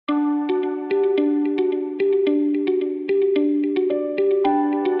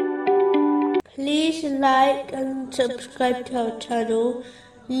like and subscribe to our channel.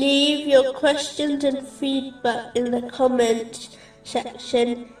 Leave your questions and feedback in the comments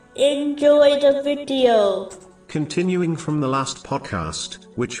section. Enjoy the video. Continuing from the last podcast,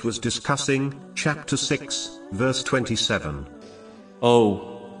 which was discussing chapter 6, verse 27.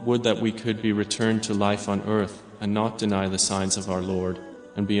 Oh, would that we could be returned to life on earth, and not deny the signs of our Lord,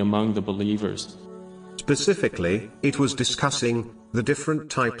 and be among the believers. Specifically, it was discussing the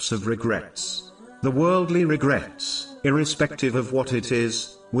different types of regrets. The worldly regrets, irrespective of what it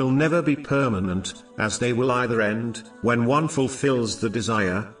is, will never be permanent, as they will either end when one fulfills the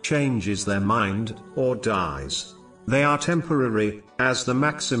desire, changes their mind, or dies. They are temporary, as the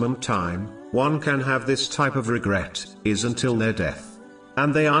maximum time one can have this type of regret is until their death.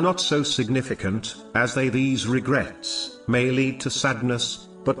 And they are not so significant, as these regrets may lead to sadness,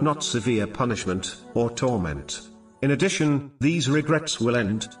 but not severe punishment or torment. In addition, these regrets will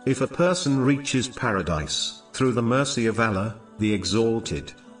end if a person reaches paradise through the mercy of Allah, the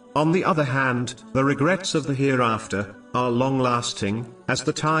Exalted. On the other hand, the regrets of the hereafter are long-lasting, as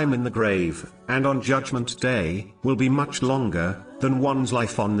the time in the grave and on Judgment Day will be much longer than one's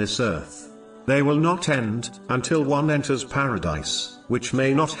life on this earth. They will not end until one enters paradise, which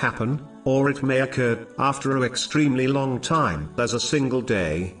may not happen, or it may occur after an extremely long time, as a single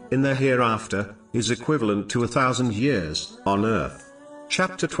day in the hereafter is equivalent to 1,000 years on earth.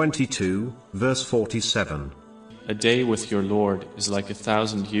 Chapter 22, verse 47. A day with your Lord is like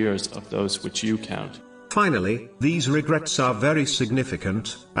 1,000 years of those which you count. Finally, these regrets are very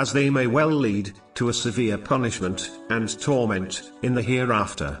significant, as they may well lead to a severe punishment and torment in the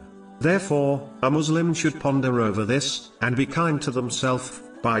hereafter. Therefore, a Muslim should ponder over this, and be kind to themselves,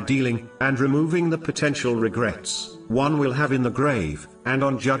 by dealing and removing the potential regrets one will have in the grave, and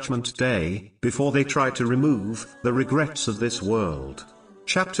on Judgment Day, before they try to remove the regrets of this world.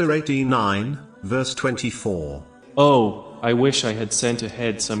 Chapter 89, verse 24. Oh, I wish I had sent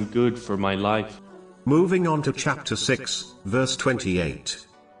ahead some good for my life. Moving on to chapter 6, verse 28.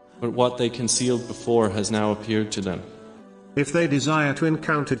 But what they concealed before has now appeared to them. If they desire to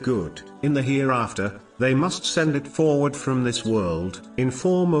encounter good in the hereafter, they must send it forward from this world, in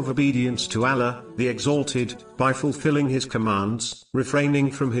form of obedience to Allah, the Exalted, by fulfilling His commands,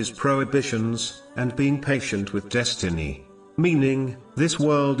 refraining from His prohibitions, and being patient with destiny. Meaning, this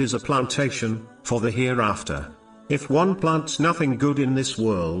world is a plantation for the hereafter. If one plants nothing good in this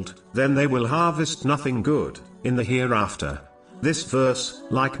world, then they will harvest nothing good in the hereafter. This verse,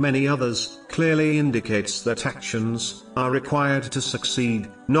 like many others, clearly indicates that actions are required to succeed,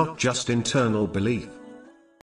 not just internal belief.